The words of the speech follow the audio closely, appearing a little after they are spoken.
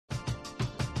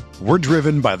We're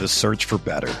driven by the search for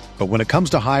better. But when it comes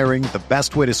to hiring, the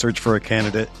best way to search for a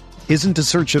candidate isn't to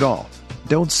search at all.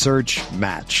 Don't search,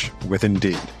 match with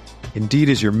Indeed. Indeed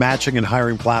is your matching and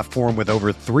hiring platform with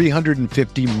over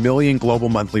 350 million global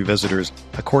monthly visitors,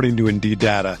 according to Indeed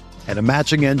data, and a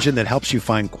matching engine that helps you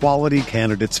find quality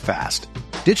candidates fast.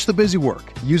 Ditch the busy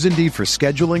work. Use Indeed for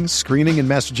scheduling, screening, and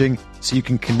messaging so you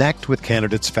can connect with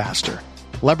candidates faster.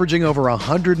 Leveraging over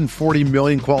 140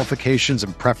 million qualifications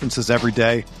and preferences every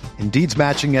day, Indeed's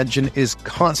matching engine is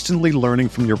constantly learning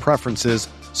from your preferences,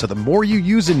 so the more you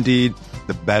use Indeed,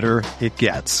 the better it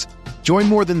gets. Join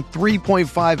more than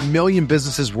 3.5 million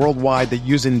businesses worldwide that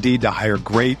use Indeed to hire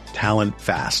great talent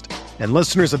fast. And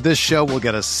listeners of this show will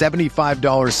get a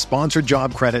 $75 sponsored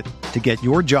job credit to get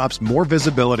your jobs more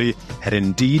visibility at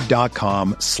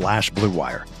Indeed.com/Blue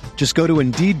Wire. Just go to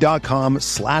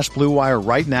Indeed.com/Blue Wire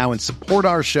right now and support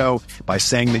our show by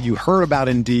saying that you heard about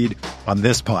Indeed on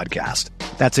this podcast.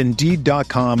 That's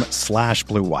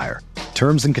Indeed.com/Blue Wire.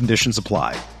 Terms and conditions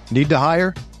apply. Need to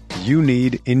hire? You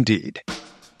need Indeed.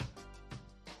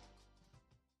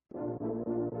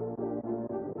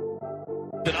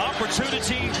 An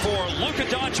opportunity for Luka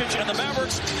Doncic and the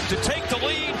Mavericks to take the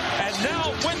lead and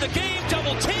now win the game.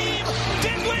 Double team.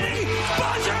 Dinwiddie,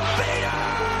 buzzer beater!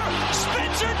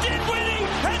 Spencer Dinwiddie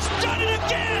has done it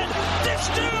again. This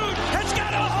dude has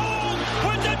got a home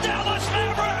with the Dallas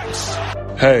Mavericks.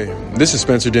 Hey, this is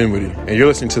Spencer Dinwiddie, and you're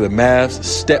listening to the Mavs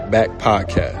Step Back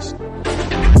Podcast.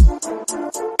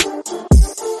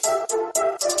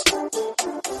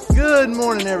 Good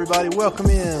morning, everybody. Welcome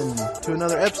in to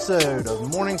another episode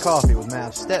of Morning Coffee with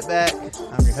Mavs Step Back.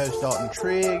 I'm your host, Dalton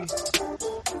Trigg.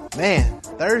 Man,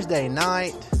 Thursday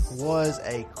night was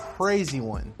a crazy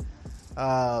one.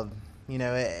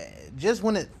 Just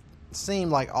when it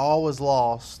seemed like all was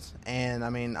lost, and I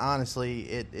mean, honestly,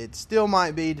 it still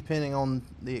might be depending on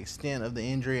the extent of the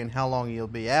injury and how long he'll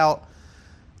be out.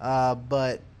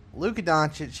 But Luka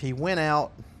Doncic, he went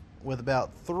out with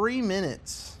about 3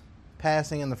 minutes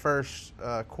passing in the first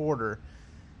quarter.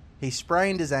 He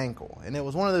sprained his ankle, and it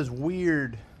was one of those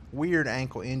weird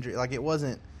ankle injury. Like it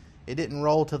didn't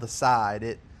roll to the side.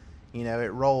 It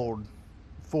rolled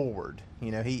forward.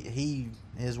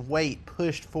 His weight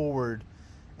pushed forward,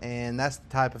 and that's the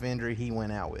type of injury he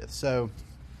went out with. So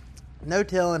no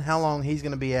telling how long he's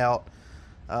going to be out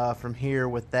from here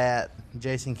with that.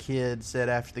 Jason Kidd said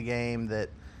after the game that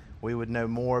we would know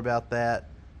more about that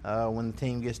when the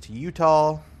team gets to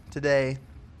Utah today.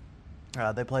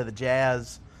 They play the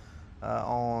Jazz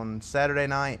on Saturday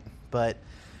night. But,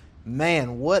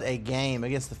 man, what a game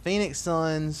against the Phoenix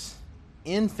Suns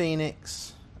in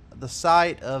Phoenix, the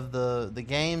site of the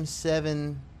Game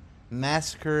 7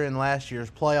 massacre in last year's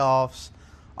playoffs.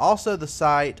 Also the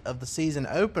site of the season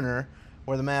opener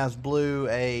where the Mavs blew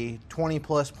a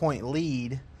 20-plus point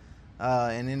lead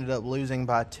and ended up losing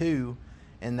by 2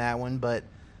 in that one. But,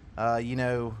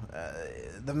 the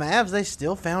Mavs, they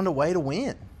still found a way to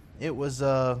win. It was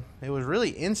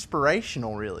really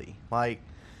inspirational, really. Like,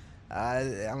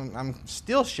 I'm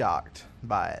still shocked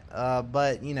by it.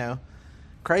 But,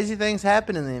 crazy things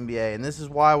happen in the NBA, and this is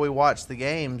why we watch the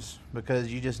games,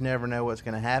 because you just never know what's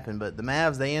going to happen. But the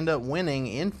Mavs, they end up winning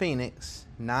in Phoenix,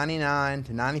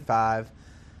 99-95.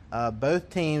 Both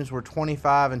teams were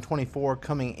 25 and 24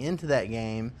 coming into that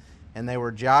game, and they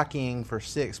were jockeying for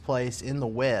 6th place in the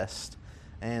West.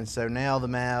 And so now the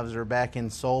Mavs are back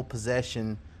in sole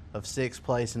possession of 6th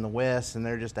place in the West, and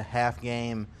they're just a half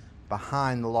game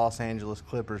behind the Los Angeles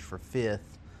Clippers for 5th.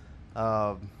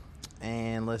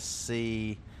 And let's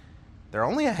see, they're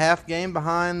only a half game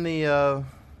behind the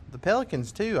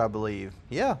Pelicans too, I believe.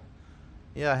 Yeah,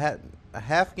 a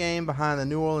half game behind the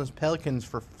New Orleans Pelicans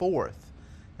for 4th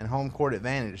and home court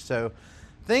advantage. So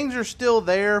things are still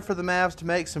there for the Mavs to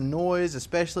make some noise,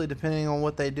 especially depending on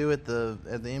what they do at the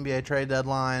NBA trade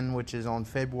deadline, which is on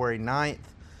February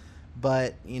 9th.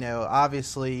 But,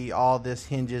 obviously all this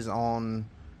hinges on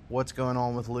what's going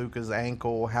on with Luka's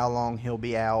ankle, how long he'll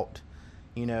be out.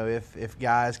 If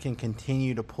guys can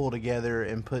continue to pull together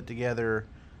and put together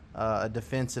a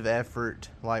defensive effort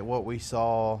like what we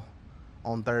saw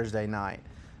on Thursday night.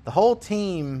 The whole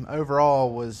team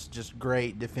overall was just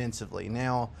great defensively.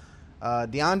 Now,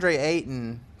 DeAndre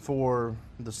Ayton for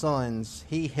the Suns,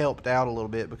 he helped out a little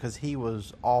bit because he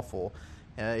was awful.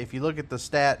 If you look at the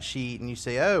stat sheet and you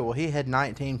say, oh, well, he had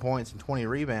 19 points and 20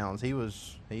 rebounds,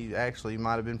 he actually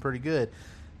might have been pretty good.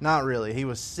 Not really. He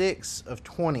was 6 of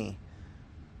 20.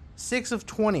 6 of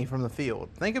 20 from the field.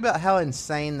 Think about how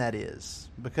insane that is,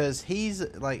 because he's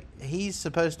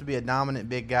supposed to be a dominant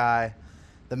big guy.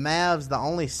 The Mavs, the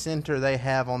only center they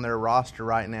have on their roster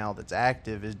right now that's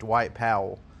active is Dwight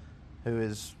Powell, who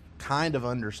is kind of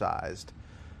undersized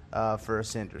for a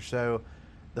center. So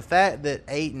the fact that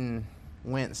Ayton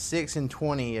went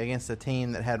 6-20 against a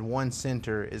team that had one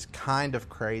center is kind of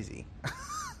crazy.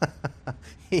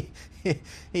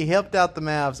 He helped out the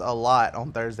Mavs a lot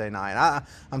on Thursday night.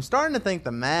 I'm starting to think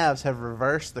the Mavs have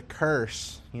reversed the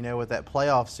curse, with that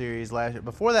playoff series last year.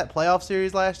 Before that playoff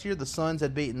series last year, the Suns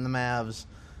had beaten the Mavs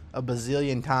a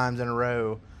bazillion times in a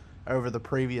row over the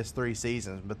previous 3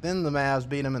 seasons. But then the Mavs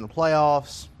beat them in the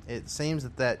playoffs. It seems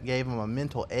that gave them a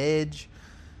mental edge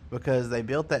because they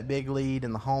built that big lead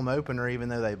in the home opener even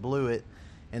though they blew it.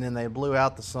 And then they blew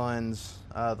out the Suns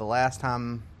the last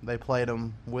time they played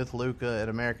them with Luka at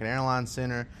American Airlines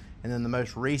Center. And then the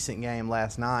most recent game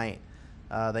last night,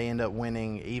 they end up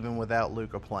winning even without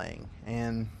Luka playing.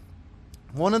 And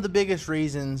one of the biggest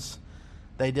reasons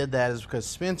they did that is because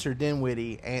Spencer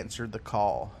Dinwiddie answered the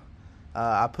call.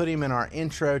 I put him in our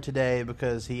intro today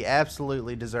because he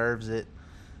absolutely deserves it.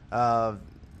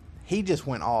 He just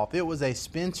went off. It was a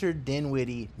Spencer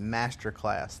Dinwiddie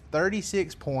masterclass.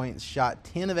 36 points, shot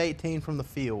 10 of 18 from the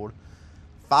field,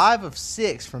 5 of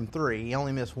 6 from 3. He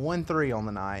only missed 1 3 on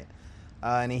the night.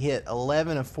 And he hit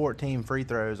 11 of 14 free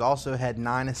throws. Also had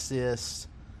 9 assists,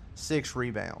 6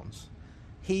 rebounds.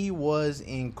 He was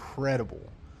incredible.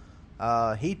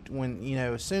 As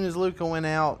soon as Luka went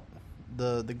out,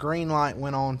 the green light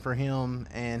went on for him,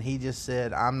 and he just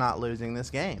said, I'm not losing this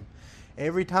game.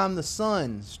 Every time the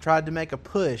Suns tried to make a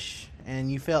push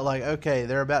and you felt like, okay,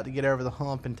 they're about to get over the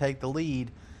hump and take the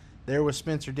lead, there was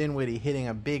Spencer Dinwiddie hitting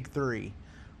a big 3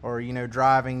 or,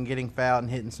 driving, getting fouled,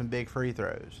 and hitting some big free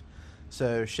throws.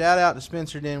 So shout out to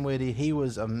Spencer Dinwiddie. He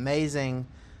was amazing.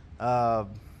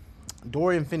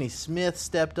 Dorian Finney-Smith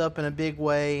stepped up in a big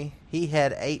way. He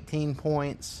had 18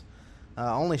 points.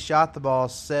 Only shot the ball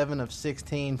 7 of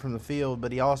 16 from the field,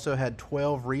 but he also had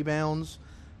 12 rebounds,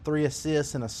 3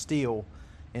 assists, and a steal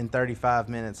in 35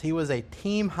 minutes. He was a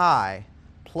team high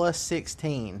plus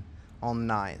 16 on the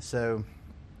night. So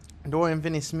Dorian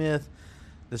Finney-Smith,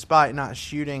 despite not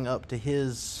shooting up to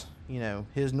his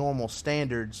normal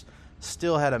standards,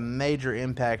 still had a major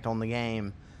impact on the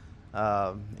game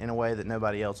in a way that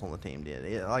nobody else on the team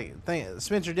did.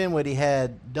 Spencer Dinwiddie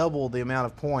had double the amount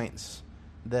of points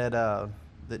that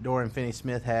Dorian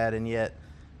Finney-Smith had, and yet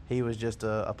he was just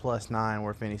a +9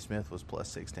 where Finney-Smith was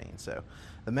 +16. So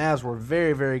the Mavs were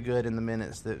very, very good in the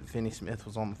minutes that Finney-Smith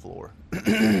was on the floor.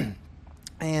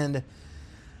 And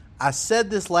I said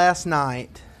this last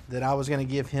night that I was going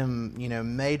to give him,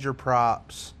 major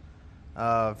props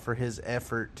for his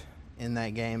effort in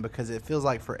that game because it feels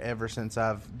like forever since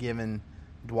I've given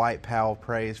Dwight Powell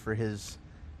praise for his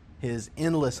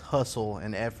endless hustle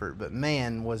and effort. But,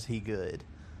 man, was he good.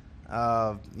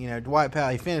 Dwight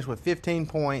Powell, he finished with 15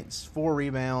 points, 4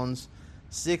 rebounds,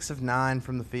 6 of 9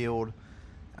 from the field.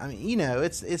 I mean,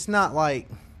 it's not like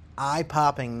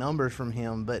eye-popping numbers from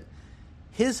him, but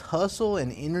his hustle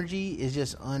and energy is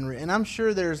just unreal. And I'm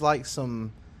sure there's like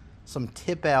some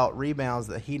tip-out rebounds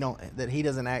that he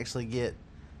doesn't actually get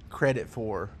credit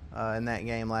for in that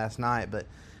game last night. But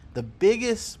the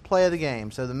biggest play of the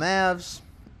game, so the Mavs,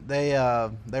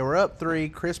 they were up 3.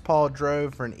 Chris Paul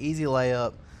drove for an easy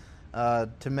layup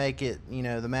to make it,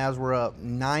 the Mavs were up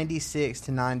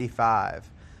 96-95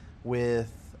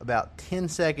 with about 10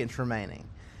 seconds remaining.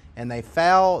 And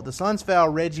the Suns foul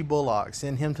Reggie Bullock,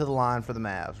 send him to the line for the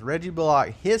Mavs. Reggie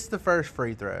Bullock hits the first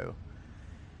free throw,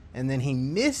 and then he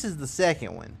misses the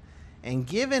second one. And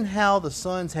given how the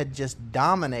Suns had just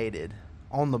dominated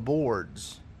on the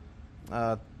boards,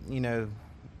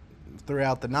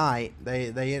 throughout the night,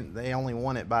 they only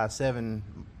won it by a 7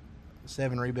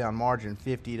 rebound margin,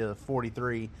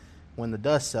 50-43, when the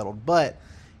dust settled. But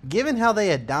given how they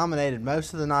had dominated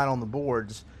most of the night on the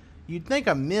boards, you'd think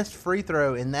a missed free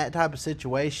throw in that type of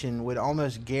situation would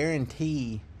almost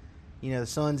guarantee, the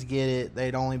Suns get it.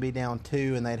 They'd only be down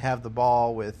 2, and they'd have the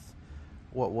ball with,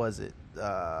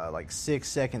 6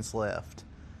 seconds left,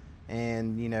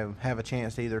 and have a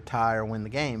chance to either tie or win the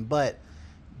game. But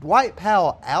Dwight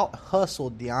Powell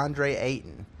out-hustled DeAndre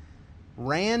Ayton,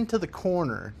 ran to the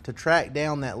corner to track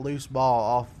down that loose ball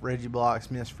off Reggie Bullock's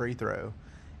missed free throw,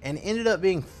 and ended up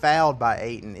being fouled by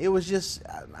Ayton. It was just,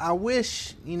 I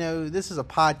wish, this is a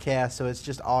podcast, so it's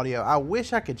just audio. I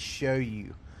wish I could show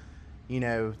you,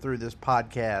 through this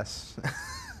podcast.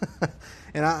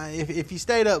 And if you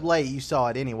stayed up late, you saw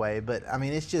it anyway. But, I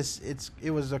mean,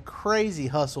 it was a crazy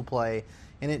hustle play,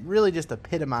 and it really just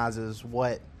epitomizes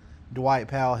what Dwight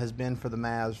Powell has been for the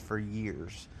Mavs for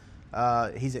years.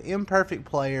 He's an imperfect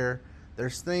player.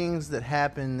 There's things that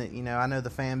happen that, I know the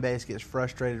fan base gets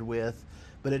frustrated with,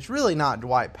 but it's really not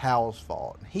Dwight Powell's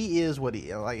fault. He is what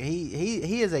he is.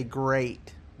 He is a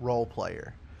great role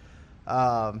player.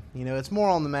 It's more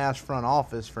on the Mavs front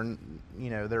office for,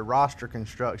 their roster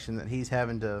construction that he's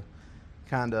having to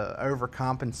kind of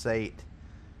overcompensate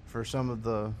for some of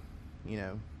the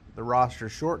roster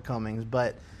shortcomings.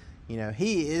 But,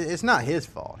 it's not his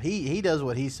fault. He does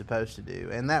what he's supposed to do.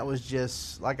 And that was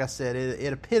just, like I said,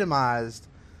 it epitomized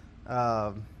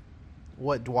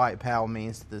what Dwight Powell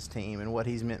means to this team and what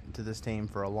he's meant to this team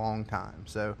for a long time.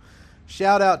 So,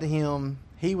 shout out to him.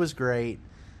 He was great.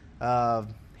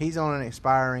 He's on an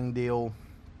expiring deal.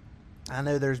 I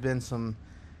know there's been some,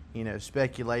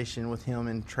 speculation with him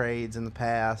in trades in the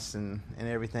past and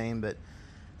everything, but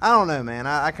I don't know, man.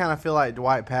 I kind of feel like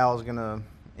Dwight Powell is going to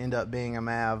end up being a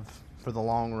Mav for the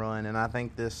long run, and I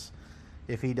think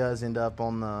if he does end up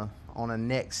on a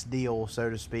next deal,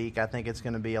 so to speak, I think it's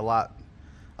going to be a lot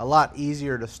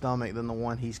easier to stomach than the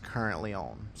one he's currently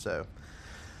on. So,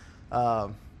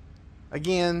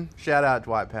 again, shout out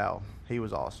Dwight Powell. He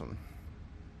was awesome.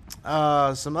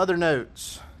 Some other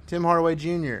notes. Tim Hardaway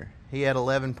Jr., he had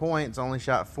 11 points, only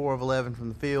shot 4 of 11 from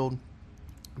the field,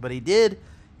 but he did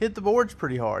hit the boards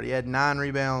pretty hard. He had 9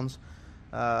 rebounds,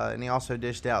 and he also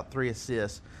dished out 3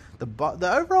 assists.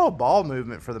 The overall ball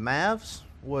movement for the Mavs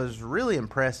was really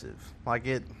impressive.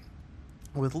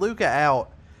 With Luka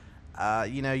out,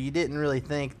 you didn't really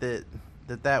think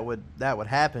that would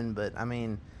happen, but I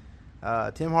mean,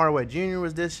 Tim Hardaway Jr.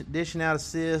 was dishing out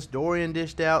assists. Dorian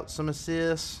dished out some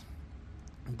assists.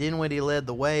 Dinwiddie led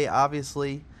the way,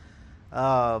 obviously.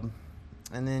 And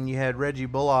then you had Reggie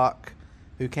Bullock,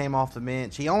 who came off the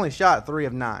bench. He only shot 3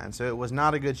 of 9, so it was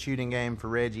not a good shooting game for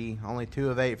Reggie. Only 2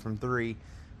 of 8 from 3,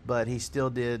 but he still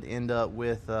did end up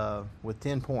with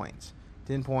 10 points.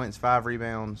 10 points, 5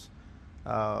 rebounds,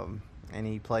 and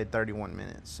he played 31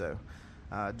 minutes. So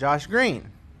Josh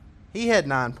Green, he had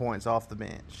 9 points off the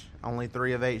bench. Only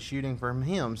 3 of 8 shooting from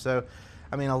him. So,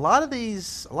 I mean, a lot of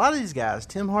these guys,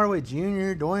 Tim Hardaway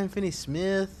Jr., Dorian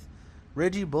Finney-Smith,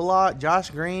 Reggie Bullock, Josh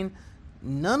Green,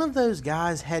 none of those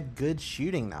guys had good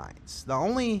shooting nights. The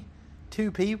only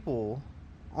 2 people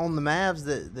on the Mavs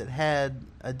that had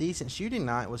a decent shooting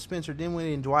night was Spencer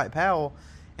Dinwiddie and Dwight Powell,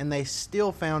 and they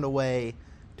still found a way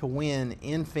to win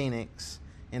in Phoenix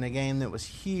in a game that was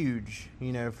huge,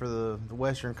 for the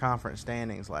Western Conference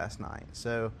standings last night.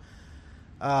 So,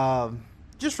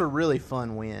 just a really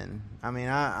fun win. I mean,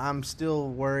 I'm still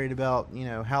worried about,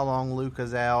 how long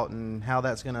Luka's out and how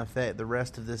that's going to affect the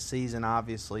rest of this season,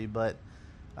 obviously. But,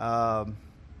 it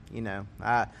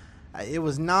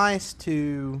was nice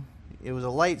it was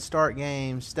a late start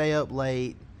game, stay up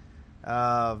late.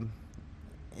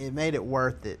 It made it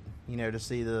worth it, to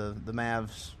see the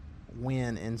Mavs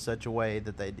win in such a way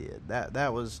that they did.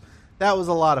 That was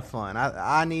a lot of fun.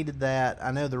 I needed that.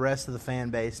 I know the rest of the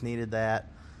fan base needed that.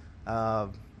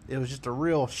 It was just a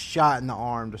real shot in the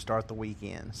arm to start the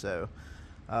weekend. So,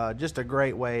 just a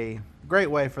great way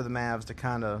for the Mavs to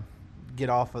kind of get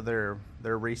off of their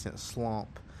recent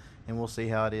slump, and we'll see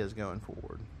how it is going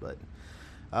forward. But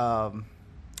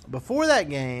before that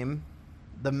game,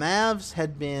 the Mavs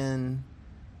had been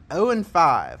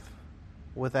 0-5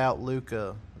 without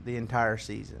Luka the entire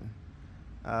season.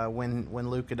 When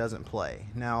Luka doesn't play.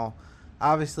 Now,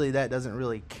 obviously, that doesn't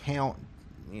really count.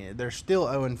 They're still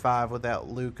 0-5 without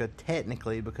Luka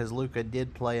technically, because Luka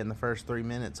did play in the first 3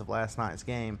 minutes of last night's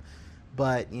game.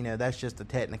 But, that's just a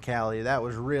technicality. That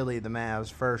was really the Mavs'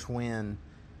 first win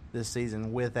this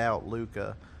season without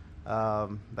Luka.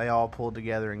 They all pulled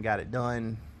together and got it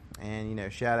done.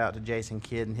 And, shout out to Jason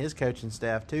Kidd and his coaching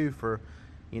staff, too, for,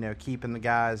 keeping the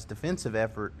guys' defensive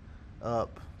effort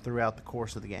up throughout the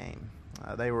course of the game.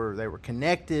 They were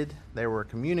connected. They were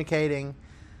communicating.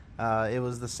 It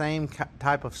was the same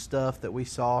type of stuff that we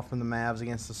saw from the Mavs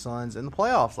against the Suns in the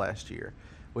playoffs last year,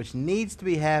 which needs to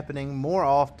be happening more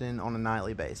often on a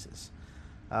nightly basis.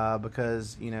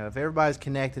 Because, if everybody's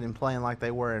connected and playing like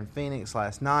they were in Phoenix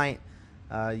last night,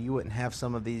 you wouldn't have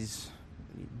some of these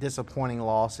disappointing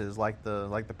losses like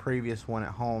the previous one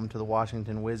at home to the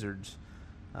Washington Wizards.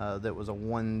 That was a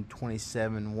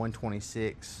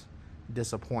 127-126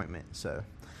 disappointment. So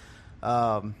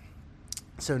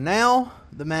now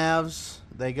the Mavs,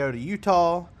 they go to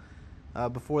Utah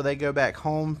before they go back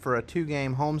home for a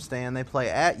 2-game homestand. They play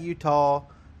at Utah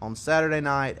on Saturday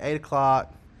night, 8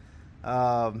 o'clock.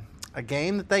 A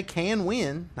game that they can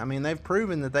win. I mean, they've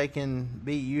proven that they can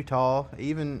beat Utah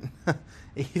even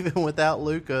without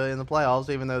Luka in the playoffs,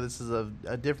 even though this is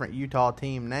a different Utah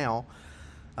team now.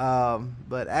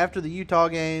 But after the Utah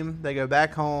game, they go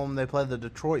back home. They play the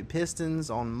Detroit Pistons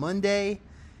on Monday,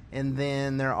 and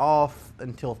then they're off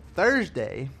until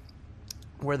Thursday,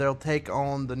 where they'll take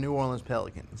on the New Orleans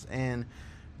Pelicans. And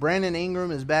Brandon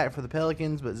Ingram is back for the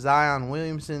Pelicans, but Zion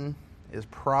Williamson is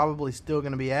probably still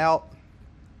going to be out.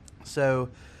 So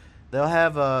they'll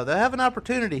have an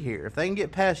opportunity here. If they can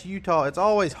get past Utah, it's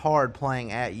always hard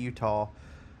playing at Utah.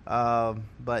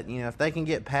 But, if they can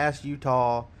get past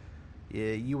Utah,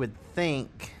 you would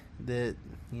think that,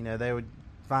 they would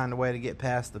find a way to get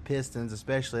past the Pistons,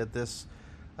 especially at this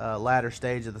latter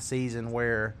stage of the season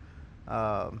where,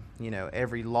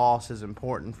 every loss is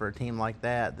important for a team like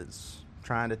that's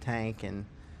trying to tank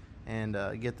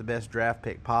and get the best draft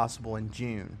pick possible in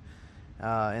June.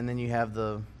 And then you have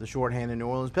the shorthanded New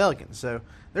Orleans Pelicans. So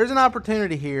there's an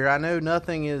opportunity here. I know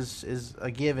nothing is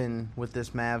a given with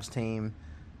this Mavs team.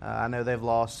 I know they've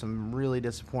lost some really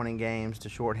disappointing games to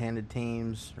shorthanded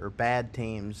teams or bad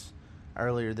teams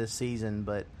earlier this season,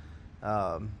 but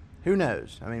who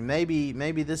knows? I mean,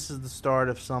 maybe this is the start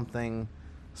of something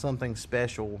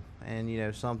special,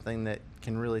 and something that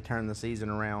can really turn the season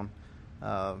around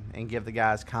and give the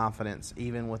guys confidence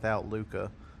even without Luka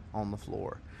on the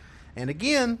floor. And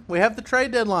again, we have the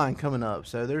trade deadline coming up,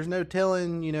 so there's no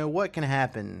telling what can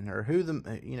happen or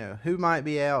who might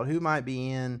be out, who might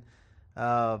be in.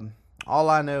 All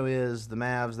I know is the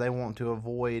Mavs, they want to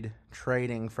avoid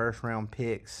trading first-round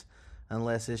picks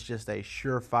unless it's just a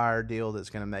surefire deal that's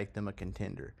going to make them a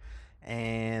contender.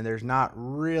 And there's not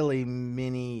really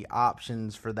many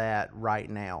options for that right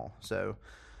now. So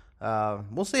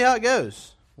we'll see how it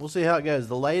goes.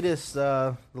 The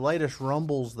latest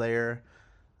rumbles there,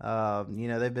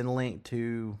 they've been linked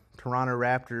to Toronto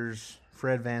Raptors'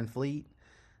 Fred VanVleet,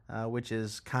 which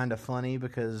is kind of funny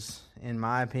because, in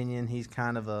my opinion, he's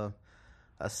kind of a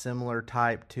similar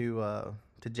type to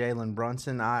Jalen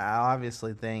Brunson. I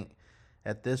obviously think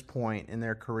at this point in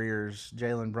their careers,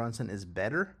 Jalen Brunson is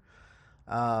better,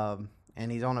 and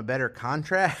he's on a better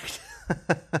contract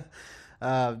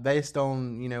based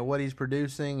on what he's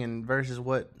producing and versus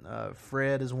what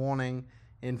Fred is wanting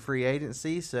in free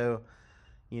agency. So.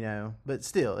 But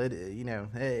still,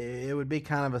 it would be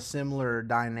kind of a similar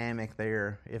dynamic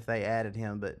there if they added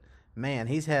him. But man,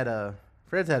 Fred's had a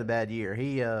bad year.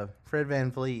 Fred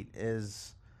VanVleet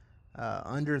is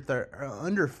under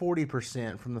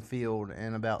 40% from the field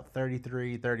and about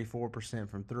 34%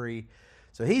 from three.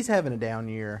 So he's having a down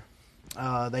year. The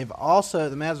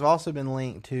Mavs have also been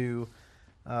linked to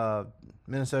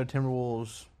Minnesota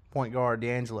Timberwolves point guard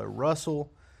D'Angelo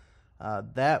Russell.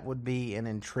 That would be an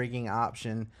intriguing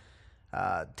option.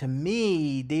 To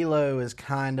me, D'Lo is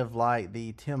kind of like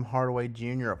the Tim Hardaway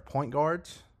Jr. of point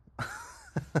guards.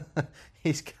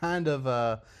 He's kind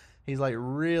of he's like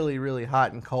really, really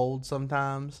hot and cold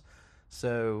sometimes.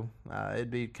 So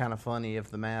it'd be kind of funny if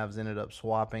the Mavs ended up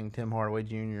swapping Tim Hardaway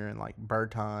Jr. and like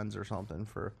Bertans or something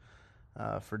for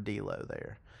D'Lo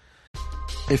there.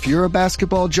 If you're a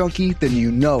basketball junkie, then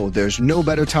you know there's no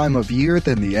better time of year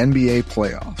than the NBA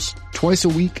playoffs. Twice a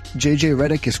week, JJ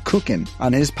Redick is cooking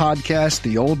on his podcast,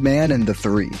 The Old Man and the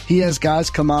Three. He has guys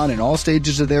come on in all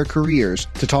stages of their careers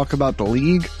to talk about the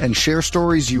league and share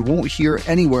stories you won't hear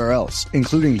anywhere else,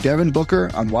 including Devin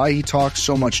Booker on why he talks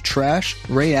so much trash,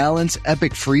 Ray Allen's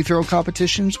epic free throw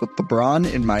competitions with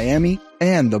LeBron in Miami,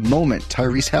 and the moment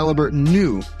Tyrese Halliburton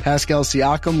knew Pascal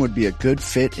Siakam would be a good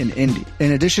fit in Indy.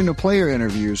 In addition to player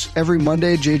interviews, every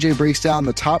Monday JJ breaks down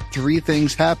the top 3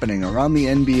 things happening around the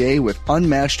NBA with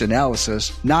unmatched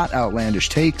analysis, not outlandish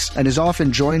takes, and is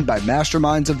often joined by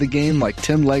masterminds of the game like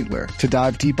Tim Legler to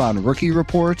dive deep on rookie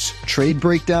reports, trade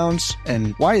breakdowns,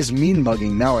 and why is mean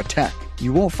mugging now a tech.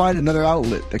 You won't find another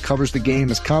outlet that covers the game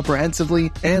as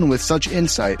comprehensively and with such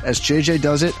insight as JJ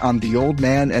does it on The Old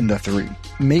Man and the Three.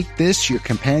 Make this your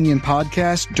companion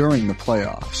podcast during the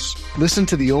playoffs. Listen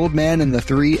to The Old Man and the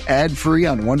Three ad-free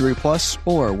on Wondery Plus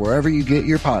or wherever you get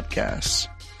your podcasts.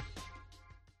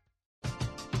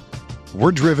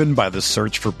 We're driven by the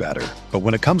search for better. But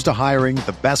when it comes to hiring,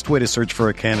 the best way to search for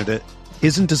a candidate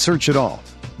isn't to search at all.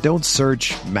 Don't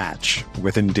search, match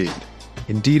with Indeed.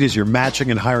 Indeed is your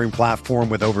matching and hiring platform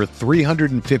with over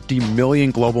 350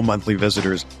 million global monthly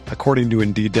visitors, according to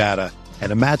Indeed data,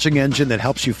 and a matching engine that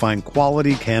helps you find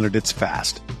quality candidates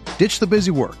fast. Ditch the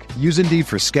busy work. Use Indeed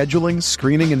for scheduling,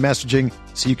 screening, and messaging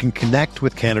so you can connect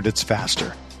with candidates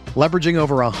faster. Leveraging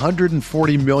over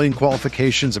 140 million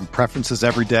qualifications and preferences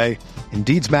every day,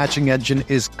 Indeed's matching engine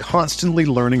is constantly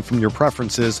learning from your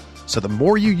preferences, so the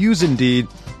more you use Indeed,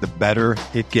 the better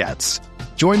it gets.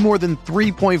 Join more than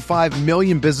 3.5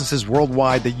 million businesses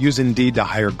worldwide that use Indeed to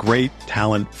hire great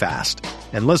talent fast.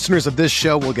 And listeners of this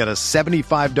show will get a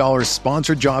 $75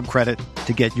 sponsored job credit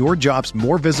to get your jobs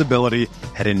more visibility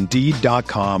at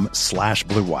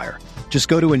Indeed.com/Blue Wire. Just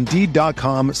go to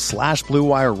Indeed.com/Blue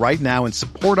Wire right now and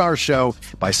support our show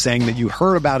by saying that you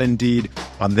heard about Indeed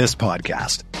on this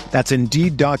podcast. That's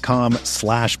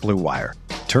Indeed.com/Blue Wire.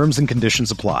 Terms and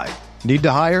conditions apply. Need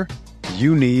to hire?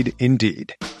 You need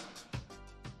Indeed.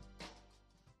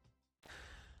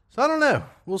 So I don't know.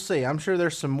 We'll see. I'm sure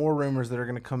there's some more rumors that are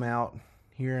going to come out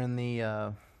here in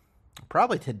the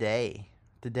probably today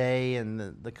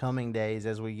and the coming days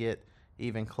as we get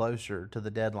even closer to the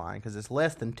deadline, because it's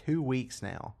less than 2 weeks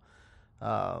now.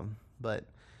 But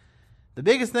the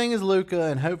biggest thing is Luka,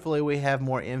 and hopefully we have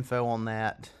more info on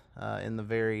that in the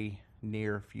very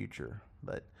near future.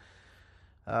 But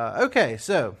okay,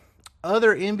 so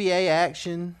other NBA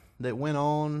action that went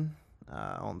on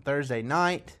Thursday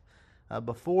night.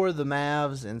 Before the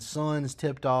Mavs and Suns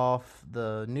tipped off,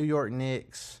 the New York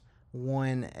Knicks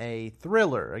won a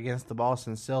thriller against the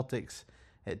Boston Celtics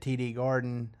at TD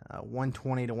Garden,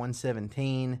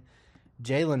 120-117.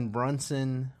 Jalen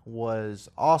Brunson was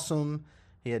awesome.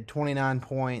 He had 29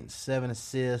 points, 7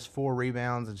 assists, 4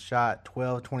 rebounds, and shot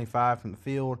 12-25 from the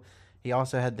field. He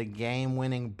also had the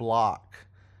game-winning block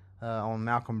on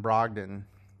Malcolm Brogdon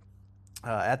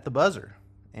at the buzzer,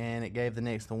 and it gave the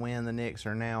Knicks the win. The Knicks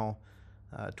are now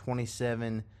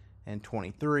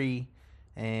 27-23,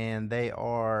 and they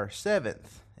are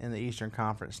 7th in the Eastern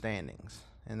Conference standings,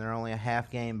 and they're only a half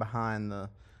game behind the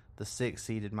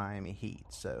 6th-seeded Miami Heat.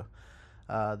 So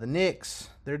the Knicks,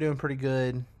 they're doing pretty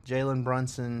good. Jalen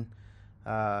Brunson,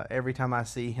 every time I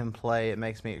see him play, it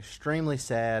makes me extremely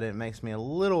sad. It makes me a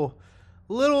little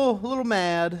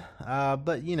mad,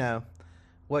 but you know,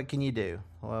 what can you do?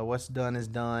 Well, what's done is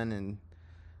done, and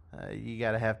you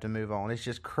got to have to move on. It's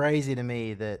just crazy to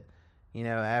me that, you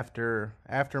know, after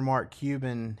Mark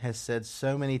Cuban has said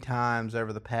so many times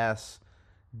over the past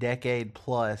decade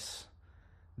plus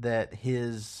that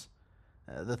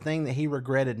the thing that he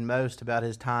regretted most about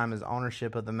his time as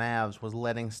ownership of the Mavs was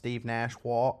letting Steve Nash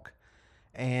walk.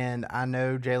 And I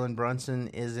know Jalen Brunson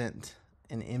isn't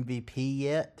an MVP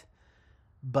yet,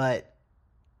 but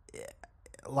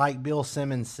like Bill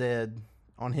Simmons said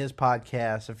on his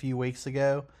podcast a few weeks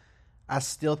ago, I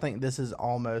still think this is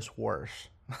almost worse.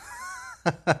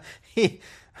 The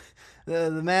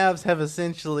Mavs have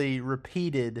essentially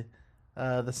repeated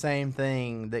the same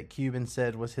thing that Cuban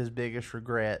said was his biggest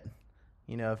regret,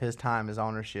 you know, of his time as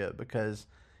ownership, because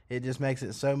it just makes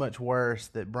it so much worse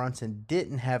that Brunson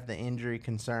didn't have the injury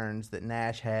concerns that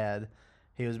Nash had.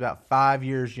 He was about 5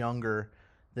 years younger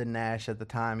than Nash at the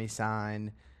time he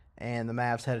signed, and the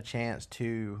Mavs had a chance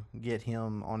to get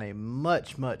him on a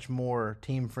much, much more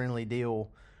team-friendly deal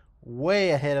way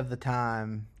ahead of the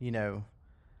time, you know,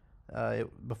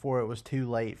 before it was too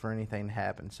late for anything to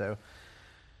happen. So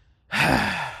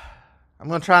I'm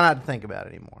going to try not to think about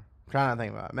it anymore.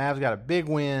 Mavs got a big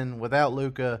win without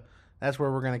Luka. That's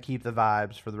where we're going to keep the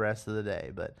vibes for the rest of the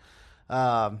day. But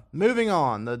moving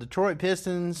on, the Detroit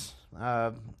Pistons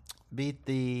beat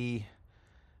the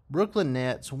Brooklyn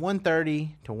Nets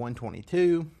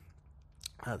 130-122.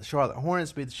 The Charlotte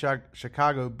Hornets beat the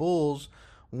Chicago Bulls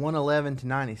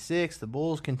 111-96. The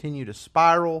Bulls continue to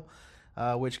spiral,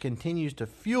 which continues to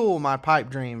fuel my pipe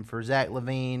dream for Zach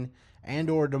LaVine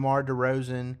and/or DeMar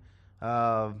DeRozan.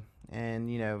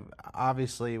 And, you know,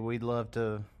 obviously we'd love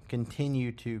to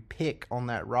continue to pick on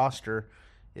that roster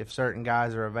if certain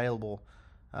guys are available.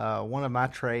 One of my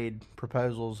trade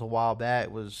proposals a while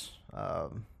back was,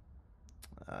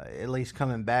 at least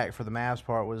coming back for the Mavs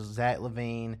part, was Zach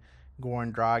LaVine,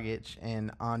 Goran Dragic,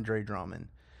 and Andre Drummond.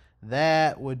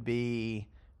 That would be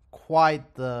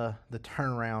quite the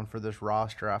turnaround for this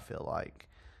roster, I feel like.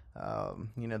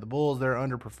 You know, the Bulls, they're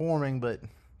underperforming, but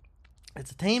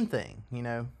it's a team thing. You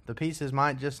know, the pieces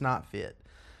might just not fit.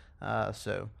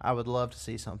 So I would love to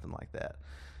see something like that.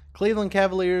 Cleveland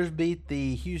Cavaliers beat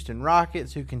the Houston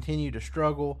Rockets, who continue to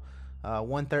struggle,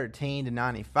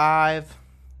 113-95.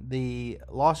 The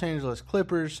Los Angeles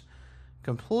Clippers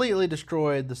completely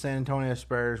destroyed the San Antonio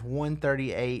Spurs,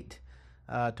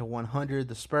 138-100.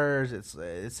 The Spurs,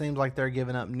 it seems like they're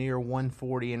giving up near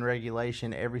 140 in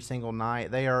regulation every single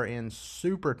night. They are in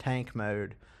super tank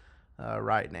mode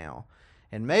right now.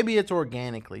 And maybe it's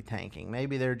organically tanking.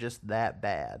 Maybe they're just that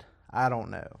bad. I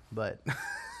don't know. But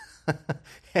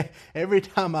every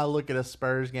time I look at a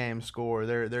Spurs game score,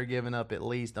 they're giving up at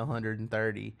least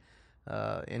 130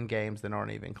 in games that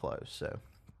aren't even close. So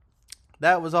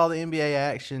that was all the NBA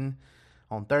action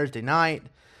on Thursday night.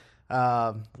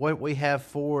 What we have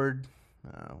forward,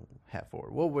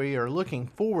 what we are looking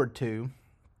forward to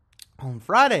on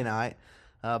Friday night,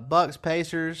 Bucks,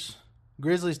 Pacers,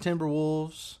 Grizzlies,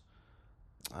 Timberwolves,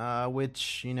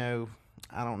 which, you know,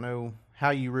 I don't know how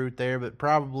you root there, but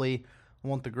probably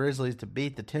want the Grizzlies to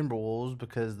beat the Timberwolves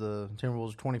because the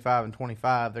Timberwolves are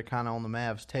 25-25. They're kind of on the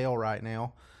Mavs' tail right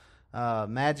now.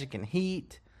 Magic and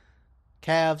Heat,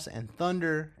 Cavs and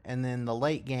Thunder, and then the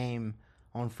late game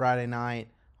on Friday night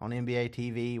on NBA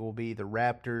TV will be the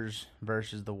Raptors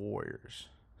versus the Warriors.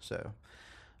 So,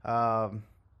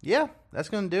 yeah, that's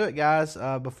going to do it, guys.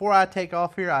 Before I take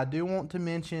off here, I do want to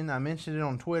mention, I mentioned it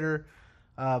on Twitter,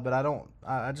 but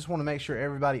I just want to make sure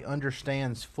everybody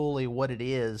understands fully what it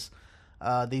is.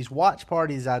 These watch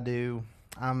parties I do,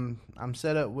 I'm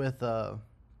set up with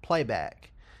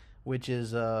Playback, which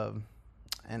is a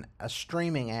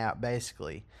streaming app,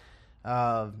 basically.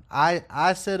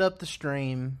 I set up the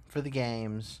stream for the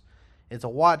games. It's a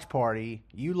watch party.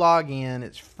 You log in.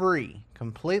 It's free,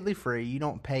 completely free. You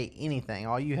don't pay anything.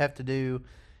 All you have to do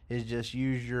is just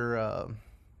use your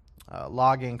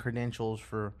login credentials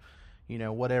for,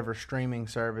 whatever streaming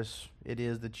service it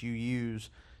is that you use,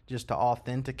 just to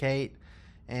authenticate.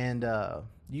 And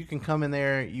you can come in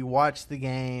there. You watch the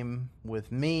game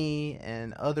with me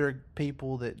and other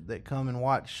people that come and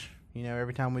watch.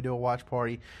 Every time we do a watch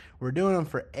party, we're doing them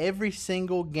for every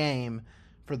single game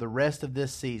for the rest of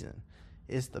this season.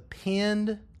 It's the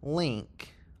pinned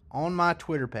link on my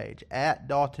Twitter page at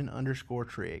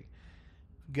Dalton_Trigg.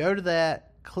 Go to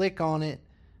that, click on it.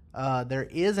 There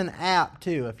is an app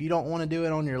too. If you don't want to do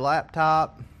it on your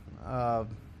laptop,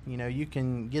 you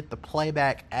can get the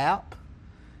Playback app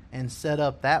and set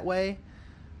up that way.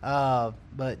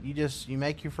 But you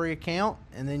make your free account,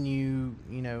 and then you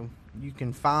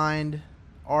can find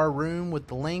our room with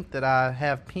the link that I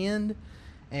have pinned,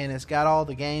 and it's got all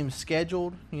the games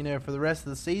scheduled, for the rest of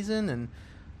the season.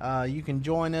 And you can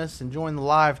join us and join the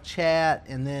live chat.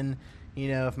 And then,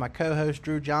 if my co-host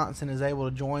Drew Johnson is able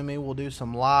to join me, we'll do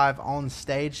some live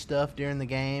on-stage stuff during the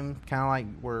game, kind of like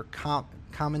we're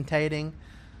commentating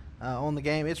on the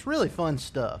game. It's really fun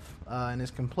stuff, and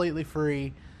it's completely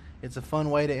free. It's a fun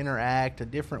way to interact, a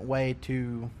different way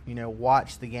to,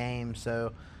 watch the game.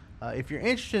 So if you're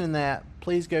interested in that,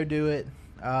 please go do it.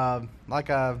 Like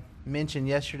I mentioned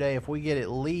yesterday, if we get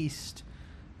at least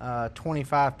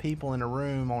 25 people in a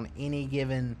room on any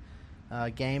given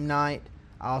game night,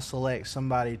 I'll select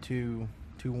somebody to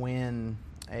win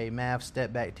a Mavs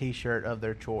Step Back t-shirt of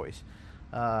their choice.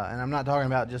 And I'm not talking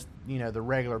about just, the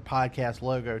regular podcast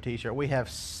logo t-shirt. We have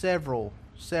several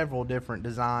different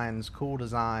designs, cool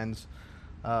designs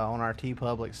on our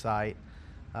TeePublic site.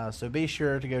 So be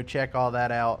sure to go check all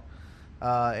that out.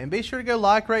 And be sure to go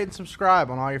like, rate, and subscribe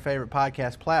on all your favorite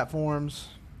podcast platforms.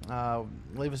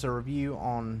 Leave us a review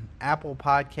on Apple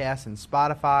Podcasts and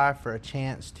Spotify for a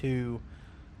chance to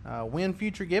win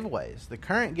future giveaways. The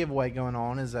current giveaway going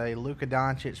on is a Luka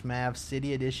Doncic Mavs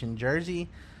City Edition jersey.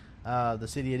 The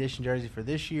City Edition jersey for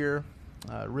this year.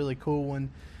 Really cool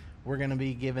one. We're going to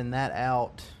be giving that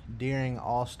out during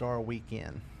All-Star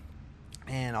Weekend.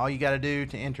 And all you got to do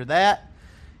to enter that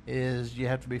is you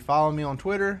have to be following me on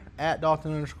Twitter at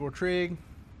Dalton_Trigg.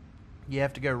 You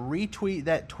have to go retweet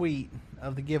that tweet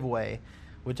of the giveaway,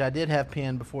 which I did have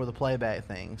pinned before the Playback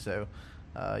thing. So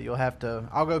you'll have to.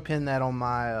 I'll go pin that on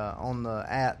my on the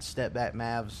at Step Back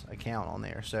Mavs account on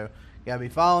there. So you got to be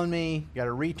following me. You got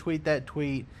to retweet that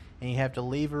tweet, and you have to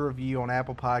leave a review on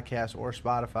Apple Podcasts or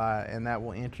Spotify, and that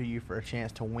will enter you for a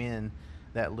chance to win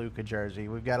that Luka jersey.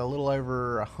 We've got a little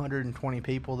over 120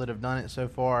 people that have done it so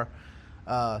far.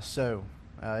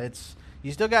 It's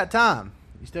you still got time.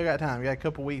 You got a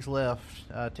couple weeks left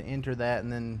to enter that,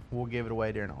 and then we'll give it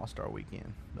away during All-Star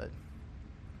Weekend. But,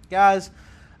 guys,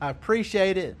 I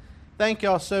appreciate it. Thank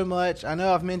y'all so much. I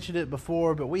know I've mentioned it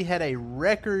before, but we had a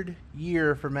record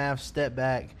year for Mavs Step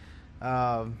Back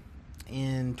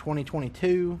in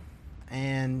 2022.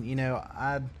 And,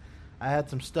 I had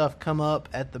some stuff come up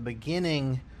at the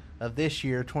beginning of this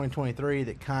year, 2023,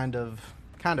 that kind of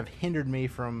hindered me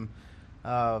from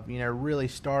really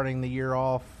starting the year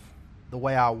off the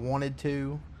way I wanted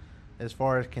to as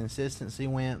far as consistency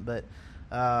went. But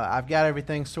I've got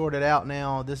everything sorted out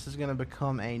now. This is going to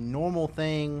become a normal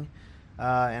thing,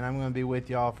 and I'm going to be with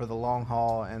y'all for the long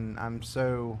haul, and I'm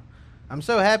so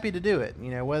happy to do it.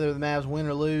 Whether the Mavs win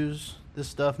or lose, this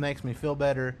stuff makes me feel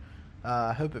better.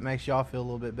 I hope it makes y'all feel a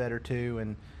little bit better too,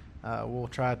 and we'll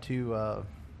try to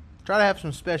have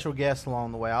some special guests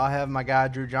along the way. I'll have my guy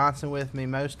Drew Johnson with me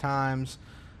most times,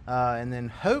 and then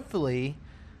hopefully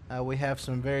we have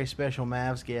some very special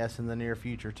Mavs guests in the near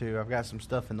future too. I've got some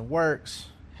stuff in the works,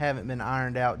 haven't been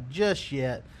ironed out just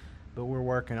yet, but we're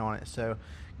working on it. So,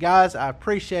 guys, I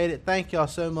appreciate it. Thank y'all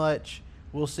so much.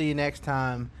 We'll see you next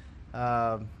time,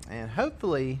 and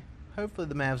hopefully the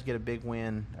Mavs get a big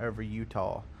win over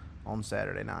Utah on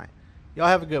Saturday night. Y'all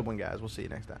have a good one, guys. We'll see you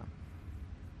next time.